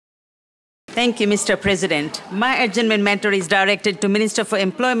Thank you, Mr. President. My adjournment matter is directed to Minister for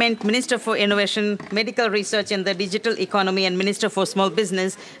Employment, Minister for Innovation, Medical Research and the Digital Economy, and Minister for Small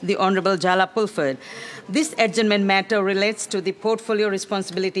Business, the Honourable Jaala Pulford. This adjournment matter relates to the portfolio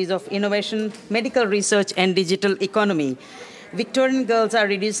responsibilities of innovation, medical research and digital economy. Victorian girls are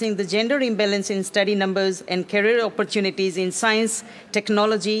reducing the gender imbalance in study numbers and career opportunities in science,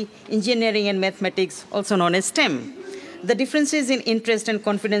 technology, engineering and mathematics, also known as STEM. The differences in interest and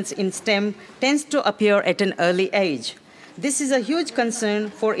confidence in STEM tends to appear at an early age. This is a huge concern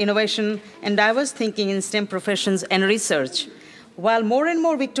for innovation and diverse thinking in STEM professions and research. While more and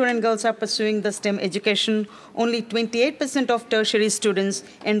more Victorian girls are pursuing the STEM education, only 28% of tertiary students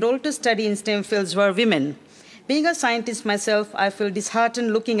enrolled to study in STEM fields were women. Being a scientist myself, I feel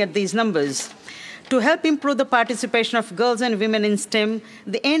disheartened looking at these numbers. To help improve the participation of girls and women in STEM,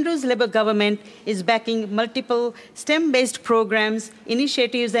 the Andrews Labour government is backing multiple STEM-based programs,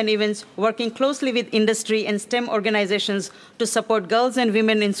 initiatives and events, working closely with industry and STEM organizations to support girls and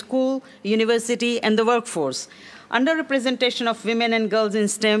women in school, university and the workforce. Underrepresentation of women and girls in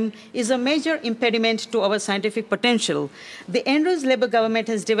STEM is a major impediment to our scientific potential. The Andrews Labour government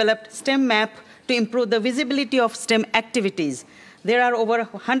has developed STEM map to improve the visibility of STEM activities. There are over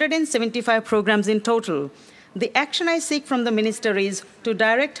 175 programs in total. The action I seek from the minister is to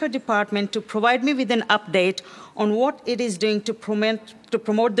direct her department to provide me with an update on what it is doing to promote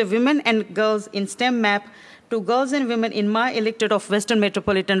the women and girls in STEM map to girls and women in my electorate of Western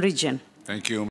Metropolitan Region. Thank you.